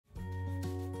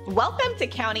Welcome to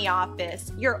County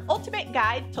Office, your ultimate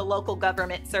guide to local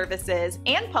government services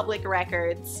and public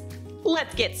records.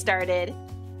 Let's get started.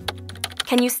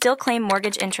 Can you still claim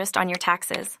mortgage interest on your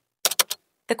taxes?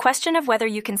 The question of whether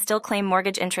you can still claim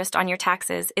mortgage interest on your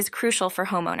taxes is crucial for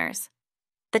homeowners.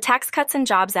 The Tax Cuts and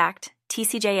Jobs Act,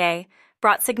 TCJA,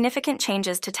 brought significant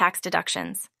changes to tax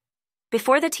deductions.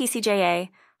 Before the TCJA,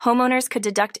 homeowners could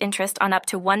deduct interest on up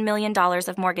to $1 million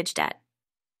of mortgage debt.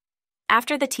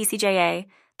 After the TCJA,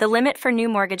 the limit for new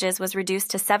mortgages was reduced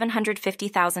to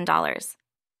 $750,000.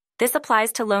 This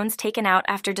applies to loans taken out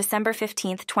after December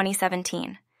 15,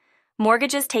 2017.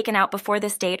 Mortgages taken out before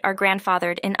this date are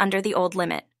grandfathered in under the old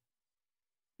limit.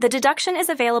 The deduction is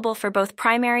available for both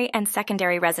primary and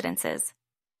secondary residences.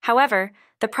 However,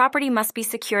 the property must be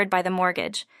secured by the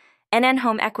mortgage. NN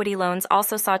home equity loans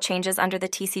also saw changes under the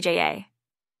TCJA.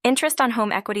 Interest on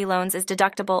home equity loans is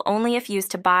deductible only if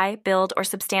used to buy, build, or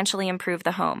substantially improve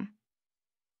the home.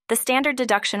 The standard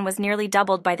deduction was nearly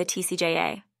doubled by the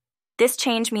TCJA. This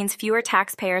change means fewer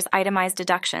taxpayers itemize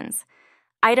deductions.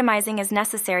 Itemizing is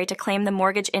necessary to claim the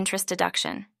mortgage interest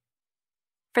deduction.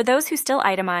 For those who still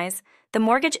itemize, the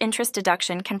mortgage interest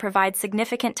deduction can provide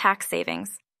significant tax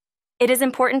savings. It is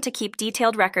important to keep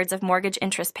detailed records of mortgage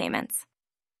interest payments.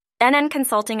 NN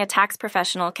Consulting, a tax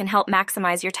professional, can help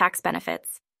maximize your tax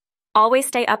benefits. Always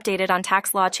stay updated on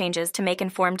tax law changes to make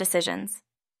informed decisions.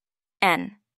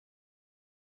 N.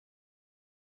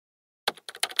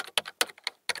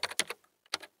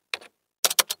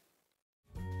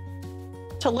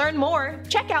 To learn more,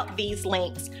 check out these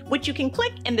links, which you can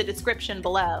click in the description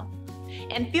below.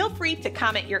 And feel free to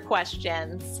comment your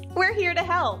questions. We're here to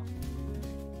help.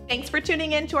 Thanks for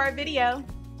tuning in to our video.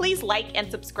 Please like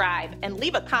and subscribe and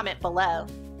leave a comment below.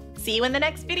 See you in the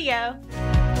next video.